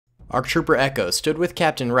ARC Trooper Echo stood with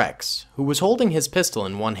Captain Rex, who was holding his pistol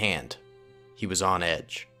in one hand. He was on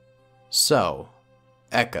edge. So,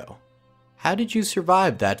 Echo, how did you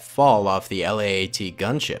survive that fall off the LAAT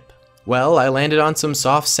gunship? Well, I landed on some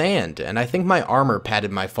soft sand, and I think my armor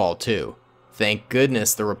padded my fall too. Thank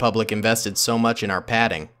goodness the Republic invested so much in our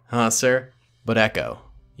padding, huh, sir? But Echo,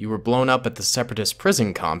 you were blown up at the Separatist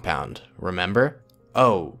prison compound, remember?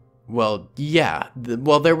 Oh, well, yeah.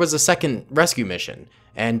 Well, there was a second rescue mission,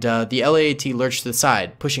 and the LAAT lurched to the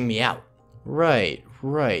side, pushing me out. Right,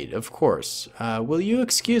 of course. Will you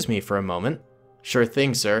excuse me for a moment? Sure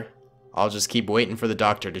thing, sir. I'll just keep waiting for the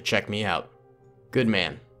doctor to check me out. Good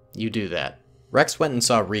man. You do that. Rex went and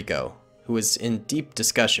saw Rico, who was in deep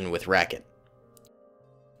discussion with Racket.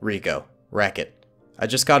 Rico, Racket, I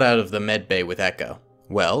just got out of the med bay with Echo.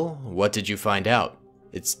 Well, what did you find out?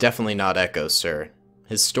 It's definitely not Echo, sir.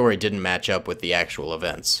 His story didn't match up with the actual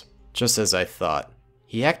events. Just as I thought.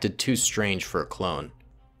 He acted too strange for a clone.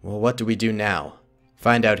 Well, what do we do now?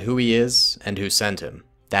 Find out who he is and who sent him.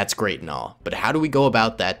 That's great and all, but how do we go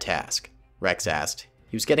about that task? Rex asked.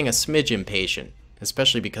 He was getting a smidge impatient,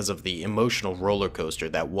 especially because of the emotional roller coaster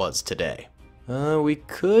that was today. We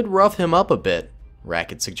could rough him up a bit,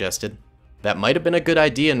 Racket suggested. That might have been a good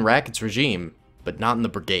idea in Racket's regime, but not in the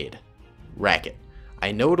brigade. Racket,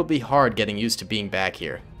 I know it'll be hard getting used to being back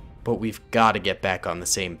here, but we've got to get back on the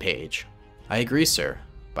same page. I agree, sir,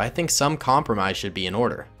 but I think some compromise should be in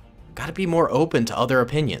order. Gotta be more open to other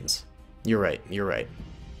opinions. You're right.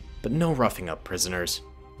 But no roughing up, prisoners.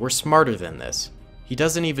 We're smarter than this. He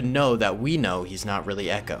doesn't even know that we know he's not really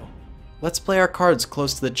Echo. Let's play our cards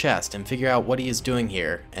close to the chest and figure out what he is doing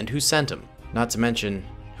here and who sent him, not to mention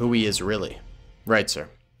who he is really. Right, sir.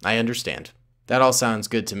 I understand. That all sounds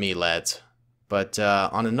good to me, lads. But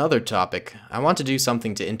on another topic, I want to do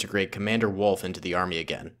something to integrate Commander Wolf into the army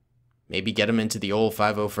again. Maybe get him into the old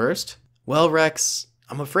 501st? Well, Rex,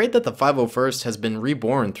 I'm afraid that the 501st has been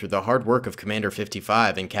reborn through the hard work of Commander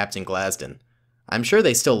 55 and Captain Glasden. I'm sure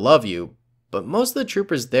they still love you, but most of the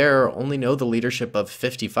troopers there only know the leadership of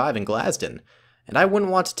 55 and Glasden, and I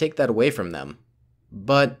wouldn't want to take that away from them.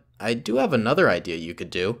 But I do have another idea you could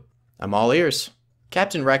do. I'm all ears.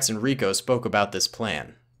 Captain Rex and Rico spoke about this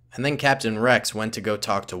plan, and then Captain Rex went to go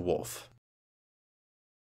talk to Wolf.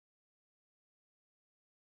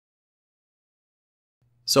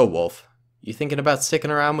 So, Wolf, you thinking about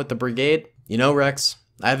sticking around with the brigade? You know, Rex,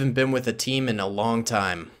 I haven't been with a team in a long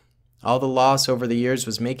time. All the loss over the years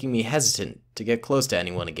was making me hesitant to get close to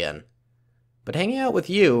anyone again. But hanging out with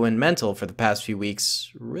you and Mental for the past few weeks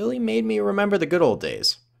really made me remember the good old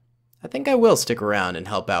days. I think I will stick around and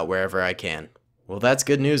help out wherever I can. Well, that's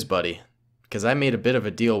good news, buddy, because I made a bit of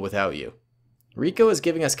a deal without you. Rico is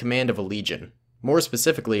giving us command of a legion, more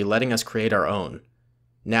specifically letting us create our own.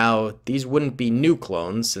 Now, these wouldn't be new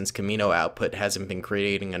clones since Camino Output hasn't been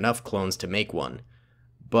creating enough clones to make one.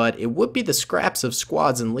 But it would be the scraps of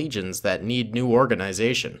squads and legions that need new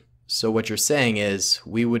organization. So what you're saying is,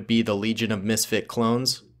 we would be the Legion of Misfit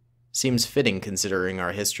Clones? Seems fitting considering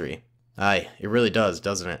our history. Aye, it really does,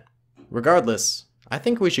 doesn't it? Regardless, I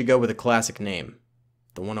think we should go with a classic name.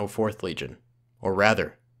 The 104th Legion. Or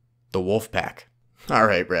rather, the Wolf Pack.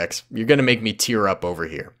 Alright, Rex, you're gonna make me tear up over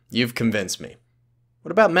here. You've convinced me.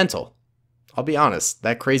 What about Mental? I'll be honest,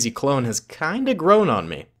 that crazy clone has kinda grown on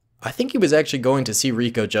me. I think he was actually going to see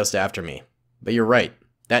Rico just after me. But you're right,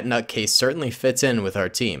 that nutcase certainly fits in with our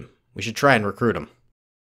team. We should try and recruit him.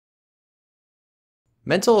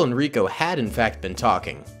 Mental and Rico had in fact been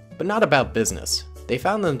talking, but not about business. They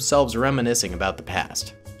found themselves reminiscing about the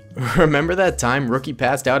past. Remember that time Rookie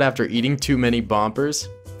passed out after eating too many bumpers?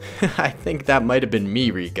 I think that might have been me,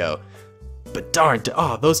 Rico. But darn,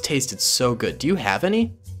 those tasted so good. Do you have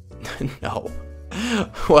any? No.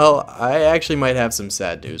 Well, I actually might have some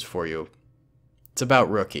sad news for you. It's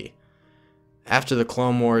about Rookie. After the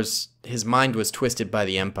Clone Wars, his mind was twisted by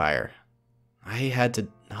the Empire. I had to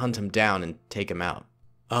hunt him down and take him out.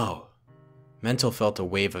 Oh. Mental felt a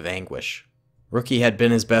wave of anguish. Rookie had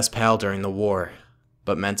been his best pal during the war.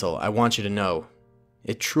 But Mental, I want you to know,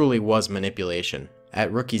 it truly was manipulation.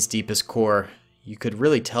 At Rookie's deepest core, you could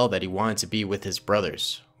really tell that he wanted to be with his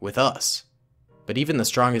brothers, with us. But even the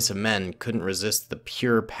strongest of men couldn't resist the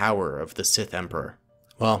pure power of the Sith Emperor.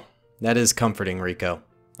 Well, that is comforting, Rico.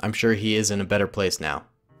 I'm sure he is in a better place now.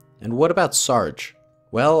 And what about Sarge?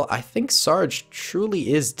 Well, I think Sarge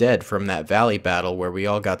truly is dead from that valley battle where we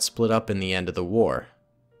all got split up in the end of the war.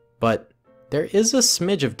 But there is a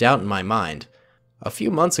smidge of doubt in my mind. A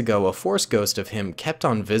few months ago, a Force ghost of him kept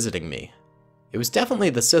on visiting me. It was definitely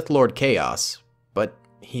the Sith Lord Chaos, but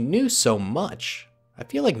he knew so much. I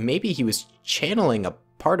feel like maybe he was channeling a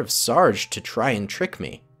part of Sarge to try and trick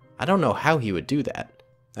me. I don't know how he would do that.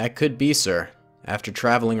 That could be, sir. After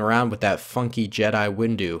traveling around with that funky Jedi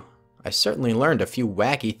Windu, I certainly learned a few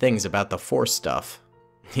wacky things about the Force stuff.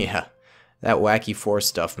 Yeah, that wacky Force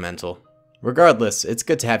stuff, mental. Regardless, it's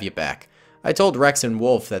good to have you back. I told Rex and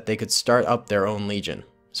Wolf that they could start up their own legion,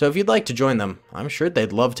 so if you'd like to join them, I'm sure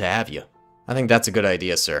they'd love to have you. I think that's a good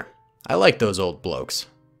idea, sir. I like those old blokes.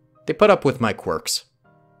 They put up with my quirks.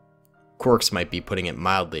 Quirks might be putting it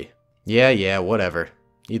mildly. Yeah, whatever.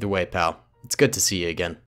 Either way, pal, it's good to see you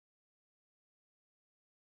again.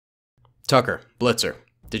 Tucker, Blitzer,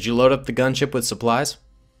 did you load up the gunship with supplies?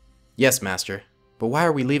 Yes, Master, but why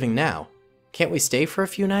are we leaving now? Can't we stay for a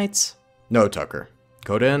few nights? No, Tucker.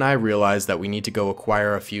 Coda and I realized that we need to go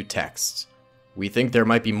acquire a few texts. We think there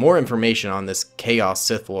might be more information on this Chaos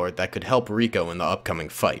Sith Lord that could help Rico in the upcoming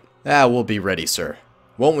fight. We'll be ready, sir.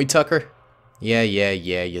 Won't we, Tucker? Yeah,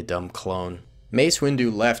 you dumb clone. Mace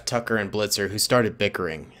Windu left Tucker and Blitzer, who started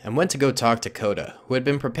bickering, and went to go talk to Coda, who had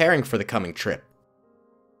been preparing for the coming trip.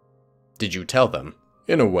 Did you tell them?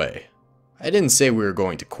 In a way. I didn't say we were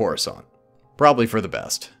going to Coruscant. Probably for the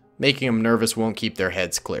best. Making them nervous won't keep their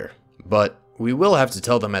heads clear. But we will have to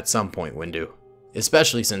tell them at some point, Windu.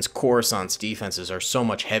 Especially since Coruscant's defenses are so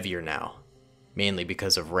much heavier now. Mainly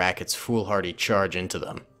because of Raket's foolhardy charge into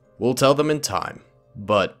them. We'll tell them in time.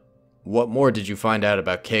 But what more did you find out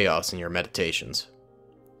about Chaos in your meditations?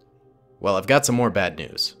 Well, I've got some more bad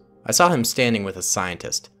news. I saw him standing with a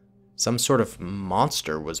scientist. Some sort of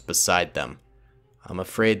monster was beside them. I'm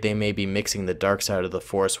afraid they may be mixing the dark side of the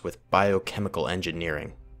Force with biochemical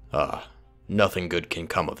engineering. Nothing good can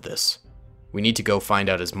come of this. We need to go find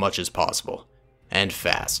out as much as possible. And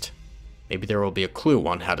fast. Maybe there will be a clue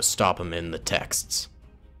on how to stop him in the texts.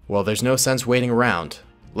 Well, there's no sense waiting around.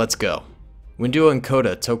 Let's go. Windu and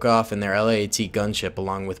Coda took off in their LAAT gunship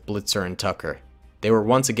along with Blitzer and Tucker. They were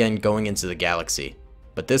once again going into the galaxy,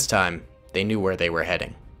 but this time, they knew where they were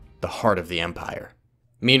heading. The heart of the Empire.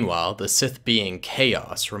 Meanwhile, the Sith being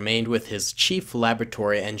Chaos remained with his chief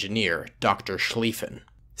laboratory engineer, Dr. Schlieffen.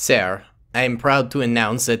 Sir, I am proud to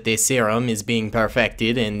announce that the serum is being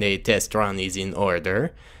perfected and the test run is in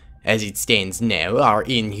order. As it stands now, our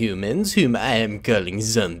Inhumans, whom I am calling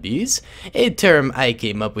zombies, a term I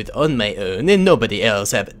came up with on my own and nobody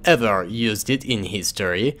else have ever used it in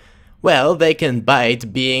history, well, they can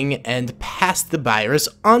bite being and pass the virus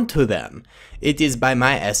onto them. It is by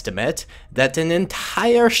my estimate that an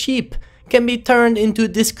entire ship can be turned into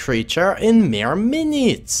this creature in mere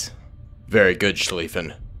minutes. Very good,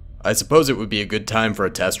 Schlieffen. I suppose it would be a good time for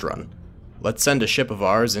a test run. Let's send a ship of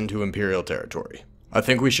ours into Imperial territory. I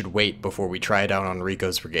think we should wait before we try it out on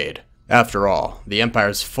Rico's brigade. After all, the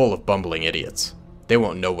Empire's full of bumbling idiots. They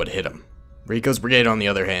won't know what hit them. Rico's brigade, on the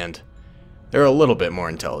other hand, they're a little bit more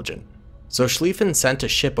intelligent. So Schlieffen sent a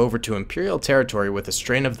ship over to Imperial territory with a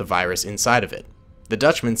strain of the virus inside of it. The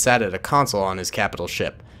Dutchman sat at a console on his capital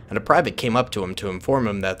ship, and a private came up to him to inform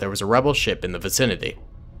him that there was a rebel ship in the vicinity.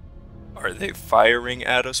 Are they firing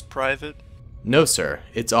at us, Private? No, sir.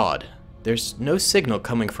 It's odd. There's no signal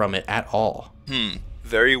coming from it at all.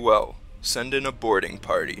 Very well. Send in a boarding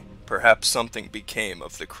party. Perhaps something became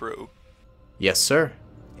of the crew. Yes, sir.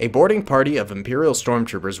 A boarding party of Imperial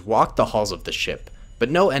stormtroopers walked the halls of the ship, but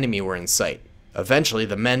no enemy were in sight. Eventually,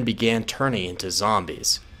 the men began turning into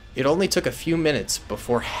zombies. It only took a few minutes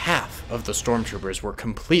before half of the stormtroopers were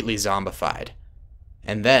completely zombified.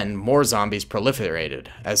 And then, more zombies proliferated,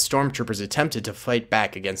 as stormtroopers attempted to fight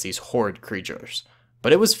back against these horrid creatures.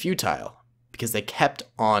 But it was futile, because they kept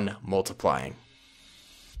on multiplying.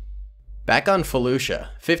 Back on Felucia,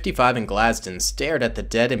 55 and Glaston stared at the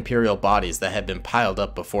dead Imperial bodies that had been piled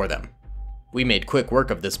up before them. We made quick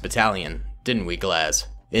work of this battalion, didn't we, Glaz?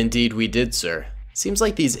 Indeed we did, sir. Seems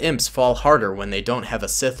like these imps fall harder when they don't have a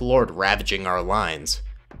Sith Lord ravaging our lines.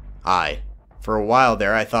 Aye, for a while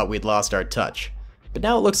there I thought we'd lost our touch, but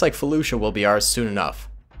now it looks like Felucia will be ours soon enough.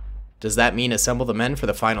 Does that mean assemble the men for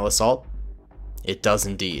the final assault? It does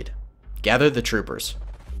indeed. Gather the troopers.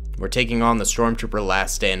 We're taking on the Stormtrooper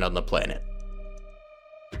last stand on the planet.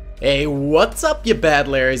 Hey, what's up, you bad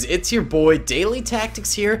Larrys? It's your boy Daily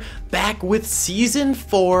Tactics here, back with Season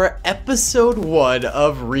 4, Episode 1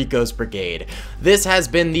 of Rico's Brigade. This has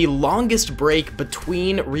been the longest break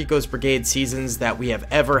between Rico's Brigade seasons that we have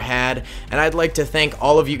ever had, and I'd like to thank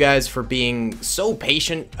all of you guys for being so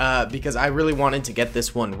patient, because I really wanted to get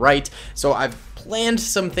this one right. So I've planned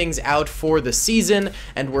some things out for the season,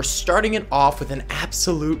 and we're starting it off with an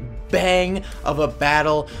absolute bang of a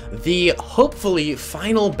battle, the hopefully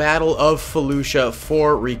final battle of Felucia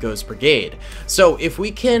for Rico's Brigade. So if we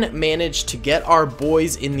can manage to get our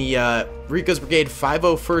boys in the Rico's Brigade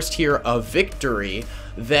 501st here a victory,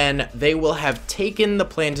 then they will have taken the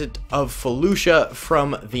planet of Felucia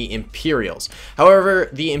from the Imperials. However,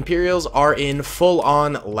 the Imperials are in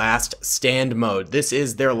full-on last stand mode. This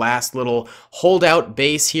is their last little holdout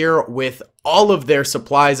base here with all of their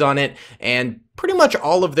supplies on it, and pretty much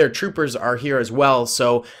all of their troopers are here as well,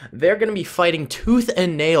 so they're going to be fighting tooth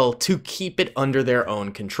and nail to keep it under their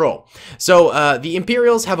own control. So the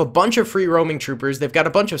Imperials have a bunch of free roaming troopers. They've got a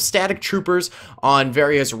bunch of static troopers on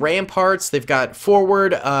various ramparts. They've got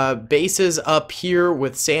forward bases up here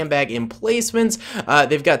with sandbag emplacements.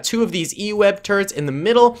 They've got 2 of these E-web turrets in the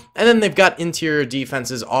middle, and then they've got interior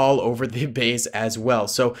defenses all over the base as well.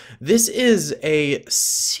 So this is a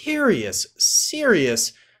serious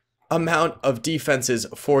amount of defenses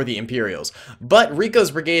for the Imperials. But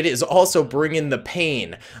Rico's brigade is also bringing the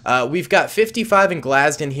pain. We've got 55 and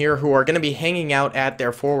Glasden here who are going to be hanging out at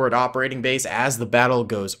their forward operating base as the battle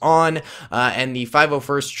goes on, and the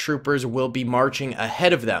 501st troopers will be marching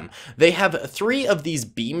ahead of them. They have 3 of these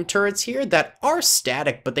beam turrets here that are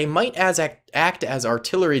static, but they might act as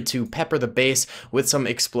artillery to pepper the base with some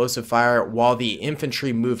explosive fire while the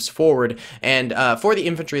infantry moves forward. And for the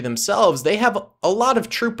infantry themselves, they have a lot of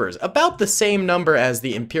troopers, about the same number as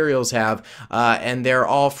the Imperials have, and they're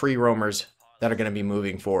all free roamers that are going to be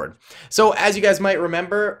moving forward. So as you guys might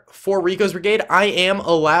remember, for Rico's brigade, I am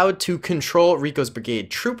allowed to control Rico's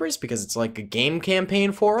brigade troopers because it's like a game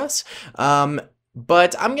campaign for us.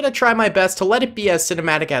 But I'm going to try my best to let it be as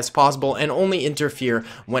cinematic as possible and only interfere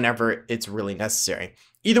whenever it's really necessary.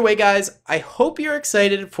 Either way, guys, I hope you're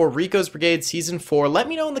excited for Rico's Brigade Season 4. Let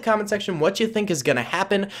me know in the comment section what you think is going to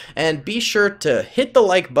happen, and be sure to hit the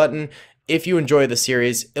like button if you enjoy the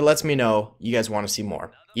series. It lets me know you guys want to see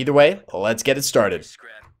more. Either way, let's get it started.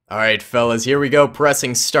 Alright, fellas, here we go,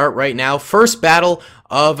 pressing start right now. First battle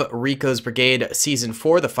of Rico's Brigade Season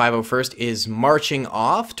 4. The 501st is marching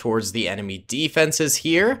off towards the enemy defenses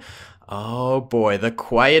here. Oh boy, the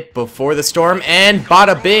quiet before the storm, and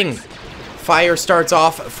bada bing! Fire starts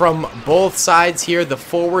off from both sides here. The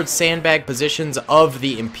forward sandbag positions of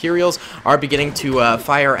the Imperials are beginning to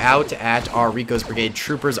fire out at our Rico's Brigade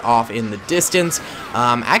troopers off in the distance.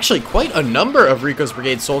 Actually, quite a number of Rico's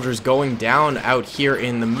Brigade soldiers going down out here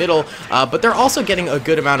in the middle, but they're also getting a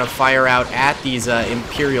good amount of fire out at these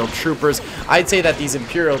Imperial troopers. I'd say that these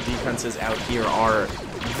Imperial defenses out here are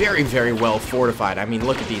very, very well fortified. I mean,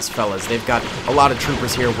 look at these fellas. They've got a lot of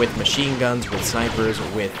troopers here with machine guns, with snipers,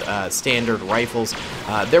 with standard rifles.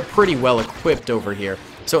 They're pretty well equipped over here.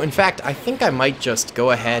 So, in fact, I think I might just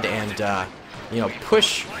go ahead and, you know,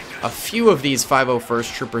 push a few of these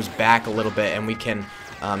 501st troopers back a little bit, and we can,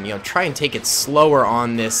 you know, try and take it slower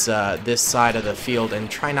on this this side of the field and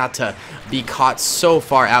try not to be caught so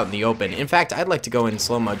far out in the open. In fact, I'd like to go in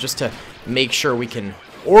slow-mo just to make sure we can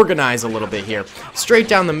organize a little bit here. Straight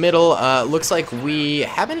down the middle, looks like we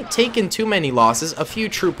haven't taken too many losses. A few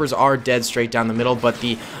troopers are dead straight down the middle, but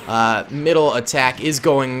the middle attack is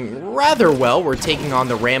going rather well. We're taking on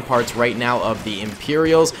the ramparts right now of the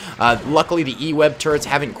Imperials. Luckily, the E-web turrets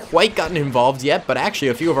haven't quite gotten involved yet, but actually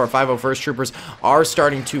a few of our 501st troopers are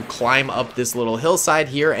starting to climb up this little hillside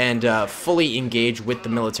here and fully engage with the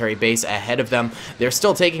military base ahead of them. They're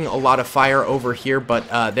still taking a lot of fire over here,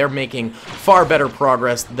 but they're making far better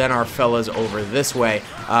progress than our fellas over this way,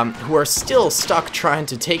 who are still stuck trying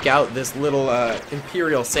to take out this little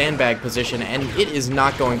Imperial sandbag position, and it is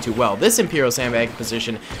not going too well. This Imperial sandbag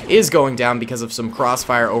position is going down because of some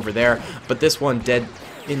crossfire over there, but this one dead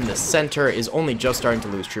in the center is only just starting to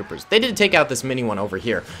lose troopers. They did take out this mini one over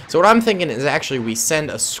here. So what I'm thinking is actually we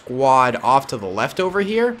send a squad off to the left over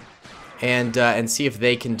here, and see if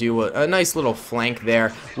they can do a nice little flank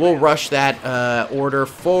there. We'll rush that order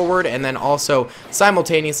forward, and then also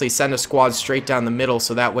simultaneously send a squad straight down the middle,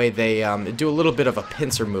 so that way they do a little bit of a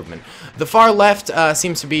pincer movement. The far left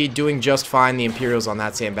seems to be doing just fine. The Imperials on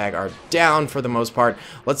that sandbag are down for the most part.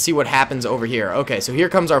 Let's see what happens over here. Okay, so here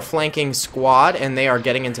comes our flanking squad, and they are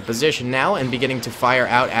getting into position now and beginning to fire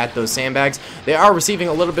out at those sandbags. They are receiving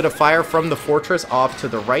a little bit of fire from the fortress off to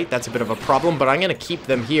the right. That's a bit of a problem, but I'm going to keep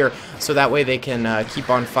them here so that way they can keep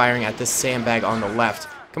on firing at this sandbag on the left.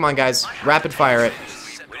 Come on, guys. Rapid fire it.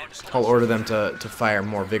 I'll order them to fire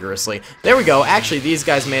more vigorously. There we go. Actually, these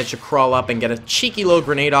guys managed to crawl up and get a cheeky little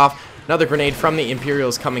grenade off. Another grenade from the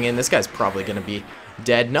Imperials coming in. This guy's probably going to be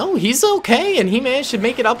dead. No, he's okay, and he managed to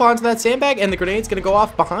make it up onto that sandbag, and the grenade's going to go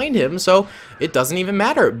off behind him, so it doesn't even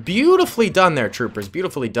matter. Beautifully done there, troopers.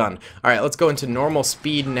 Beautifully done. All right, let's go into normal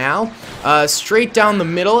speed now. Straight down the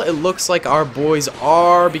middle, it looks like our boys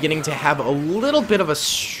are beginning to have a little bit of a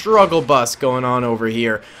struggle bus going on over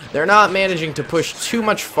here. They're not managing to push too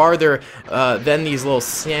much farther than these little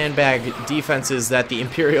sandbag defenses that the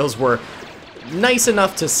Imperials were nice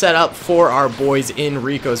enough to set up for our boys in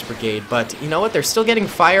Rico's Brigade, but you know what? They're still getting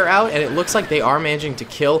fire out, and it looks like they are managing to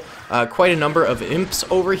kill quite a number of imps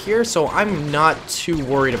over here, so I'm not too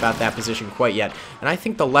worried about that position quite yet. And I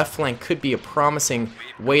think the left flank could be a promising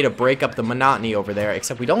way to break up the monotony over there,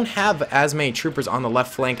 except we don't have as many troopers on the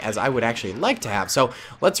left flank as I would actually like to have. So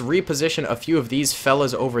let's reposition a few of these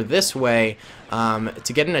fellas over this way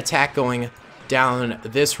to get an attack going down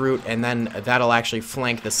this route, and then that'll actually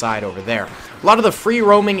flank the side over there. A lot of the free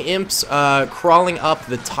roaming imps crawling up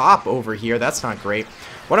the top over here. That's not great.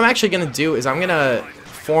 What I'm actually going to do is I'm going to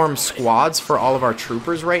form squads for all of our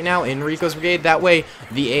troopers right now in Rico's Brigade. That way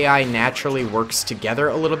the AI naturally works together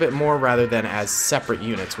a little bit more rather than as separate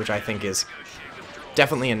units, which I think is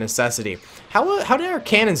definitely a necessity. How did our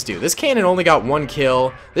cannons do? This cannon only got 1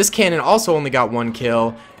 kill, this cannon also only got 1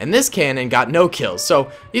 kill, and this cannon got no kills.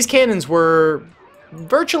 So these cannons were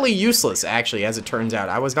virtually useless, actually, as it turns out.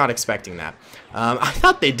 I was not expecting that. I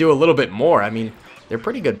thought they'd do a little bit more. I mean, they're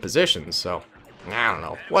pretty good positions, so I don't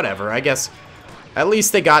know. Whatever, I guess. At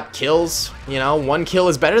least they got kills. You know, 1 kill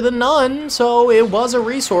is better than none, so it was a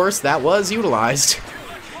resource that was utilized.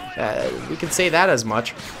 We can say that as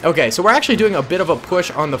much. Okay, so we're actually doing a bit of a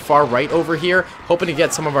push on the far right over here, hoping to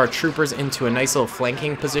get some of our troopers into a nice little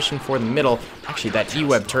flanking position for the middle. Actually, that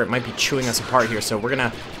E-Web turret might be chewing us apart here, so we're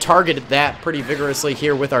going to target that pretty vigorously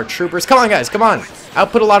here with our troopers. Come on, guys, come on.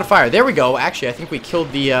 Output a lot of fire. There we go. Actually, I think we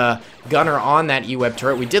killed the gunner on that E-Web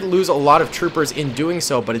turret. We did lose a lot of troopers in doing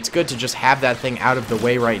so, but it's good to just have that thing out of the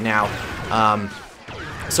way right now.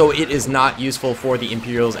 So it is not useful for the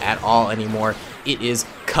Imperials at all anymore. It is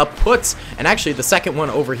kaput. And actually, the second one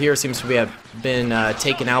over here seems to have been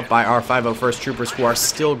taken out by our 501st troopers, who are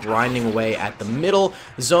still grinding away at the middle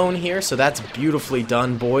zone here. So that's beautifully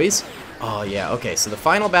done, boys. Oh, yeah, okay, so the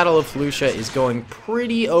final battle of Felucia is going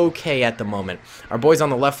pretty okay at the moment. Our boys on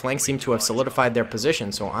the left flank seem to have solidified their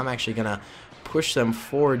position, so I'm actually going to push them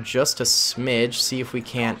forward just a smidge, see if we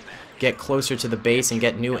can't get closer to the base and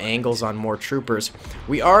get new angles on more troopers.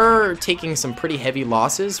 We are taking some pretty heavy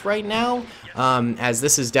losses right now, as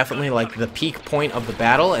this is definitely like the peak point of the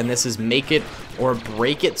battle, and this is make it or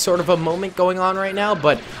break it sort of a moment going on right now.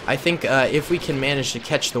 But I think if we can manage to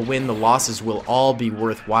catch the win, the losses will all be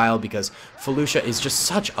worthwhile, because Felucia is just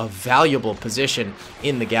such a valuable position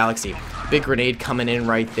in the galaxy. Big grenade coming in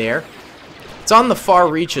right there. It's on the far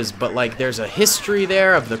reaches, but like there's a history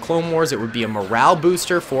there of the Clone Wars. It would be a morale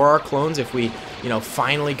booster for our clones if we, you know,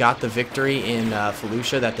 finally got the victory in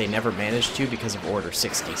Felucia that they never managed to because of Order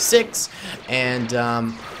 66. And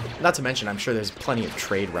not to mention, I'm sure there's plenty of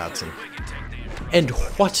trade routes and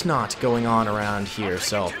whatnot going on around here.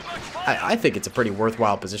 So I think it's a pretty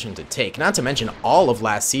worthwhile position to take. Not to mention, all of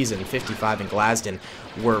last season, 55 and Glasden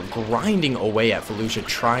were grinding away at Felucia,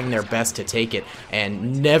 trying their best to take it,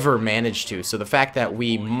 and never managed to. So the fact that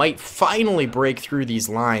we might finally break through these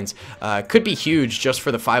lines could be huge just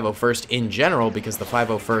for the 501st in general, because the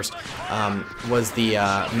 501st was the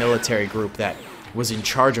military group that was in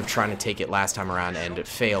charge of trying to take it last time around, and it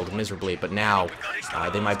failed miserably. But now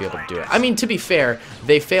they might be able to do it. I mean, to be fair,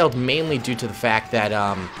 they failed mainly due to the fact that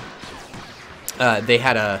they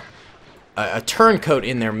had a turncoat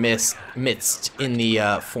in their midst in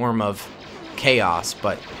the form of chaos.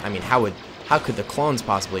 But I mean, how could the clones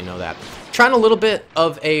possibly know that? Trying a little bit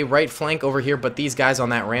of a right flank over here, but these guys on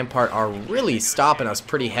that rampart are really stopping us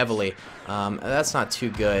pretty heavily. That's not too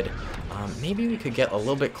good. Maybe we could get a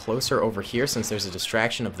little bit closer over here, since there's a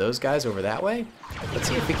distraction of those guys over that way. Let's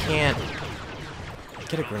see if we can't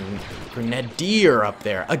get a grenadier up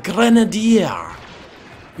there. A grenadier!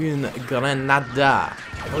 Une grenada.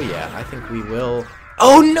 Oh yeah, I think we will.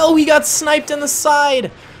 Oh no, he got sniped in the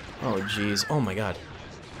side! Oh jeez, oh my god.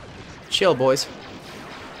 Chill, boys.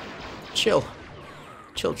 Chill.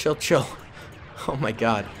 Chill, chill, chill. Oh my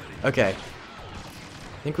god. Okay.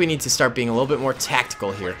 I think we need to start being a little bit more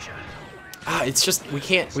tactical here. It's just, we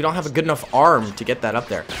don't have a good enough arm to get that up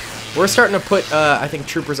there. We're starting to put, I think,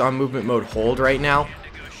 troopers on movement mode hold right now.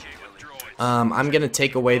 I'm going to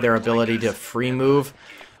take away their ability to free move.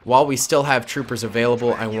 While we still have troopers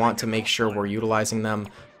available, I want to make sure we're utilizing them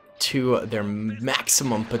to their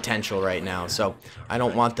maximum potential right now. So I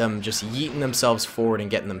don't want them just yeeting themselves forward and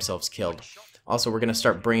getting themselves killed. Also, we're going to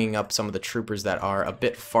start bringing up some of the troopers that are a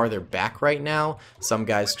bit farther back right now. Some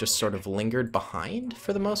guys just sort of lingered behind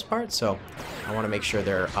for the most part, so I want to make sure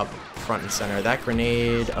they're up front and center. That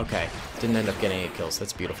grenade, okay, didn't end up getting any kills.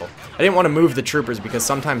 That's beautiful. I didn't want to move the troopers, because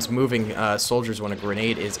sometimes moving soldiers when a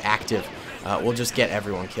grenade is active will just get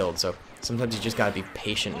everyone killed. So sometimes you just got to be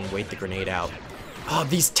patient and wait the grenade out. Oh,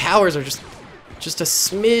 these towers are just a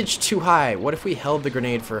smidge too high. What if we held the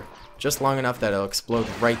grenade for just long enough that it'll explode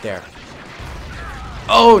right there?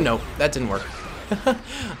 Oh, no, that didn't work.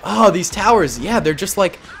 Oh, these towers, yeah, they're just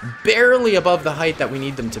like barely above the height that we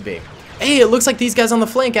need them to be. Hey, it looks like these guys on the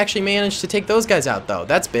flank actually managed to take those guys out, though.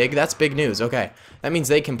 That's big news. Okay, that means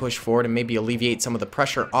they can push forward and maybe alleviate some of the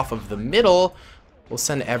pressure off of the middle. We'll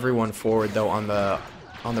send everyone forward, though, on the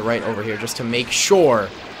right over here, just to make sure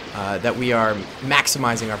that we are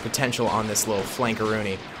maximizing our potential on this little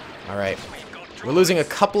flankaroonie. All right. We're losing a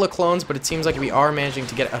couple of clones, but it seems like we are managing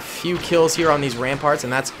to get a few kills here on these ramparts,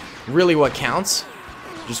 and that's really what counts.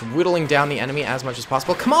 Just whittling down the enemy as much as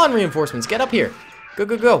possible. Come on, reinforcements, get up here. Go,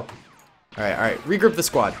 go, go. All right, regroup the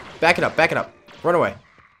squad. Back it up, run away.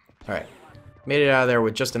 All right, made it out of there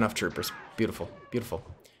with just enough troopers. Beautiful, beautiful.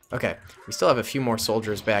 Okay, we still have a few more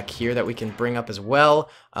soldiers back here that we can bring up as well.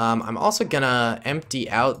 I'm also gonna empty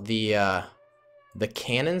out the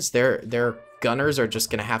cannons. Their gunners are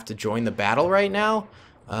just gonna have to join the battle right now.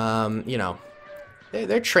 You know,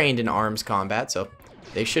 they're trained in arms combat, so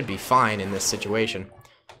they should be fine in this situation.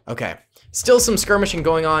 Okay, still some skirmishing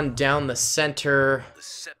going on down the center.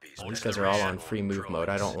 Oh, these guys are all on free move mode.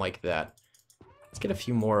 I don't like that. Let's get a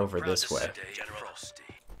few more over this way.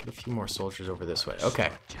 Get a few more soldiers over this way. Okay.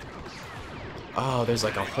 Oh, there's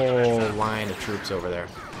like a whole line of troops over there.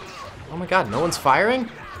 Oh my god, no one's firing?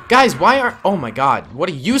 Guys, why aren't... Oh my god, what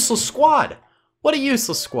a useless squad! What a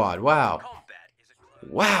useless squad, wow.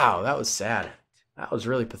 Wow, that was sad. That was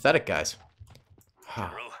really pathetic, guys. Huh.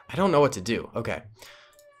 I don't know what to do. Okay.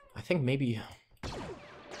 I think maybe...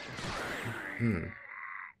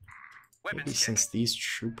 Maybe since these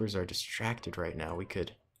troopers are distracted right now, we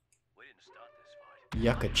could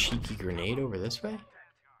yuck a cheeky grenade over this way?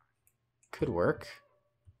 Could work.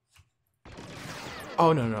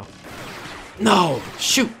 Oh, no, no. No!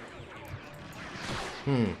 Shoot!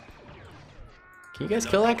 Can you guys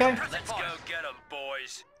kill that guy? Let's go get 'em,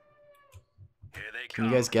 boys. Here they Can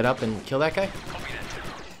you guys get up and kill that guy?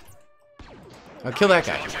 Oh, kill that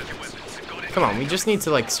guy. Come on, we just need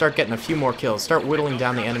to, like, start getting a few more kills. Start whittling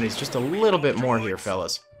down the enemies just a little bit more here,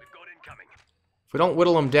 fellas. If we don't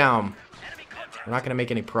whittle them down, we're not going to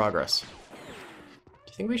make any progress. Do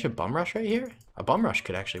you think we should bum rush right here? A bum rush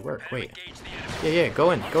could actually work. Wait. Yeah,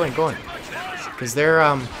 go in. Because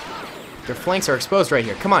their flanks are exposed right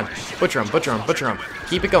here. Come on. Butcher them.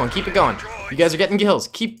 Keep it going. You guys are getting kills.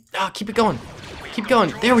 Keep it going. Keep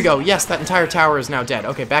going. There we go. Yes, that entire tower is now dead.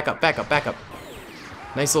 Okay, back up.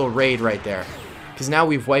 Nice little raid right there. Because now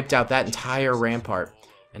we've wiped out that entire rampart.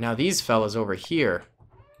 And now these fellas over here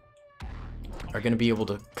are going to be able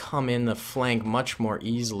to come in the flank much more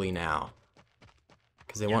easily now.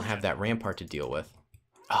 Because they won't have that rampart to deal with.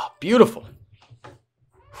 Oh, beautiful.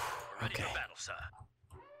 Okay.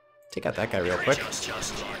 Take out that guy real quick.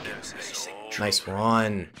 Nice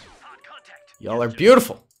one. Y'all are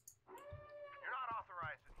beautiful.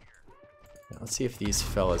 Now, let's see if these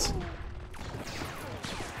fellas...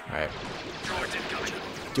 Alright.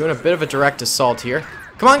 Doing a bit of a direct assault here.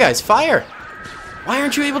 Come on, guys, fire! Why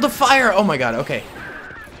aren't you able to fire? Oh my god, okay.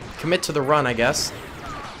 Commit to the run, I guess.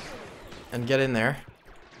 And get in there.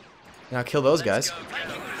 Now kill those guys.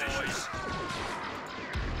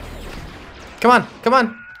 Come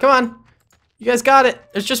on! You guys got it!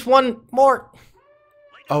 There's just one more!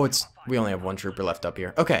 Oh, we only have one trooper left up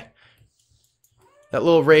here. Okay. That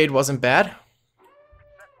little raid wasn't bad.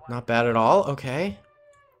 Not bad at all, okay.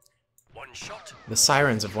 The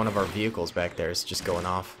sirens of one of our vehicles back there is just going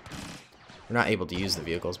off. We're not able to use the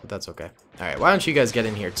vehicles, but that's okay. Alright, why don't you guys get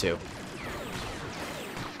in here too?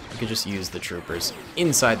 We could just use the troopers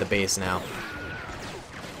inside the base now.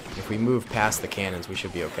 If we move past the cannons, we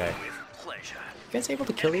should be okay. You guys able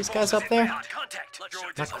to kill these guys up there?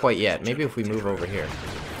 Not quite yet. Maybe if we move over here.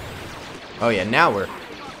 Oh yeah, now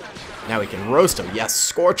we can roast them. Yes,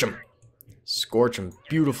 scorch them. Scorch them.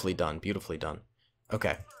 Beautifully done.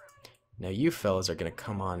 Okay. Now you fellas are going to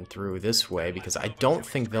come on through this way because I don't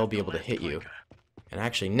think they'll be able to hit you. And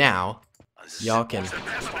actually now, y'all can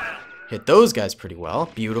hit those guys pretty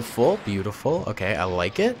well. Beautiful. Okay, I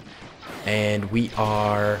like it. And we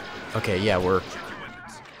are... Okay, yeah, we're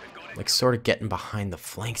like sort of getting behind the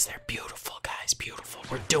flanks there. Beautiful, guys, beautiful.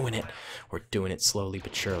 We're doing it slowly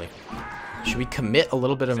but surely. Should we commit a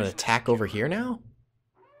little bit of an attack over here now?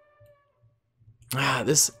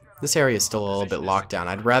 This area is still a little bit locked down.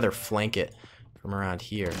 I'd rather flank it from around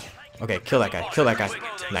here. Okay, kill that guy.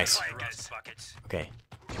 Nice. Okay,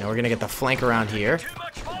 now we're gonna get the flank around here.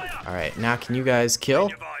 Alright, now can you guys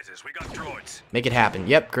kill? Make it happen.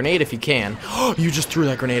 Yep, grenade if you can. Oh, you just threw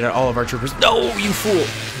that grenade at all of our troopers. No, you fool!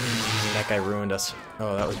 That guy ruined us.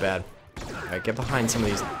 Oh, that was bad. Alright, get behind some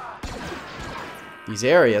of these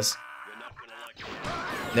areas.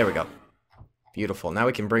 There we go. Beautiful. Now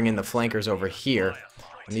we can bring in the flankers over here.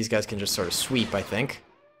 And these guys can just sort of sweep, I think.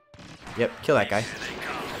 Yep, kill that guy.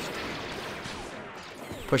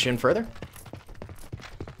 Push in further.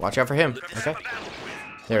 Watch out for him. Okay.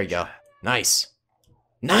 There we go. Nice.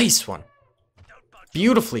 Nice one.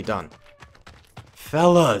 Beautifully done.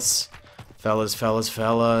 Fellas. Fellas, fellas,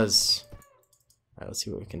 fellas. Alright, let's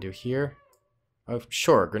see what we can do here. Oh,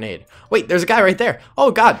 sure, grenade. Wait, there's a guy right there.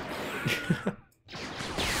 Oh, God.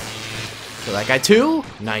 Kill that guy too.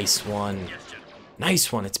 Nice one.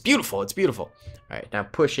 Nice one. It's beautiful. It's beautiful. Alright, now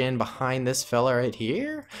push in behind this fella right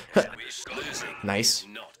here. Nice.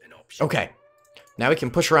 Okay. Now we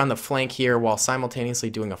can push around the flank here while simultaneously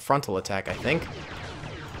doing a frontal attack, I think.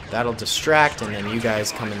 That'll distract, and then you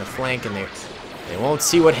guys come in the flank, and they won't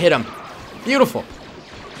see what hit them. Beautiful.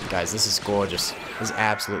 Guys, this is gorgeous. This is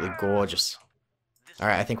absolutely gorgeous.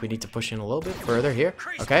 Alright, I think we need to push in a little bit further here.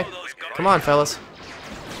 Okay. Come on, fellas.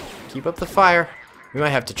 Keep up the fire. We might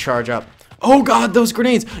have to charge up. Oh, God, those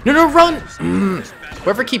grenades. No, no, run.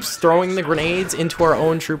 Whoever keeps throwing the grenades into our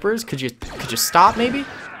own troopers, could you stop, maybe?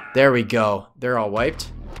 There we go. They're all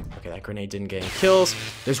wiped. Okay, that grenade didn't get any kills.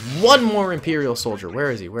 There's one more Imperial soldier.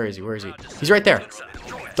 Where is he? Where is he? Where is he? He's right there.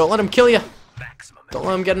 Don't let him kill you. Don't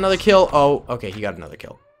let him get another kill. Oh, okay, he got another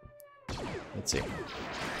kill. Let's see.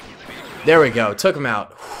 There we go. Took him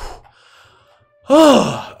out.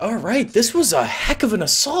 Oh, all right. This was a heck of an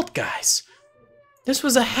assault, guys. This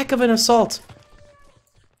was a heck of an assault.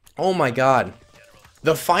 Oh my God.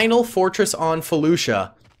 The final fortress on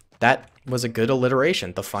Felucia. That was a good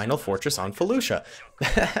alliteration. The final fortress on Felucia.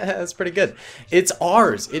 That's pretty good. It's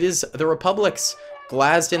ours. It is the Republic's.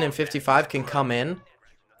 Glasden and 55 can come in.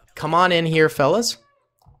 Come on in here, fellas.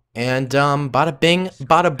 And bada bing,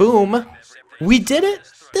 bada boom. We did it.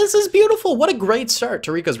 This is beautiful. What a great start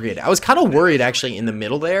to Rico's Brigade. I was kind of worried actually in the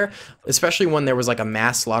middle there, especially when there was like a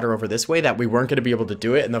mass slaughter over this way, that we weren't going to be able to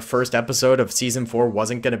do it, and the first episode of Season 4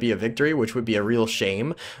 wasn't going to be a victory, which would be a real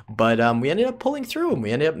shame. But we ended up pulling through, and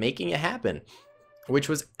we ended up making it happen, which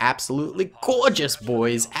was absolutely gorgeous,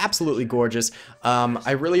 boys. Absolutely gorgeous.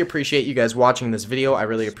 I really appreciate you guys watching this video. I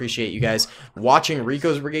really appreciate you guys watching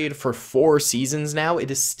Rico's Brigade for 4 seasons now. It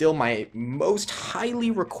is still my most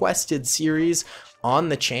highly requested series on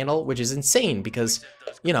the channel, which is insane because,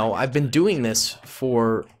 you know, I've been doing this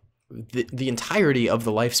for the entirety of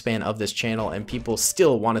the lifespan of this channel, and people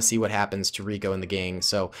still want to see what happens to Rico and the gang.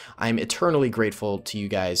 So I'm eternally grateful to you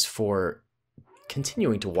guys for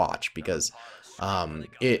continuing to watch, because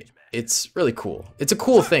it's really cool. It's a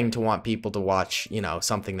cool thing to want people to watch, you know,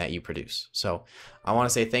 something that you produce. So I want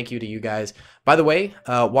to say thank you to you guys. By the way,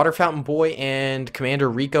 Water Fountain Boy and Commander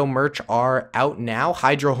Rico merch are out now.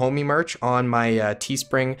 Hydro Homie merch on my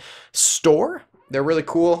Teespring store. They're really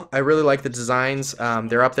cool. I really like the designs.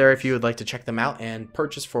 They're up there if you would like to check them out and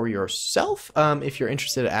purchase for yourself. If you're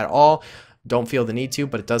interested at all. Don't feel the need to,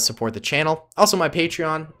 but it does support the channel. Also, my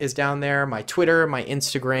Patreon is down there, my Twitter, my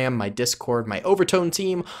Instagram, my Discord, my Overtone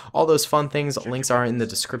team, all those fun things. Links are in the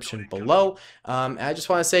description below. I just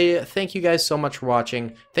want to say thank you guys so much for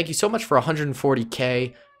watching. Thank you so much for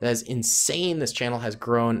 140K. That is insane. This channel has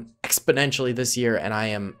grown exponentially this year, and I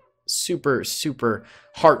am super, super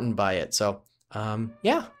heartened by it. So,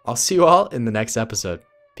 yeah, I'll see you all in the next episode.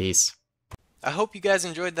 Peace. I hope you guys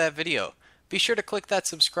enjoyed that video. Be sure to click that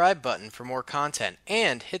subscribe button for more content,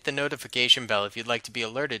 and hit the notification bell if you'd like to be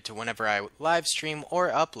alerted to whenever I live stream or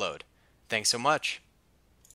upload. Thanks so much.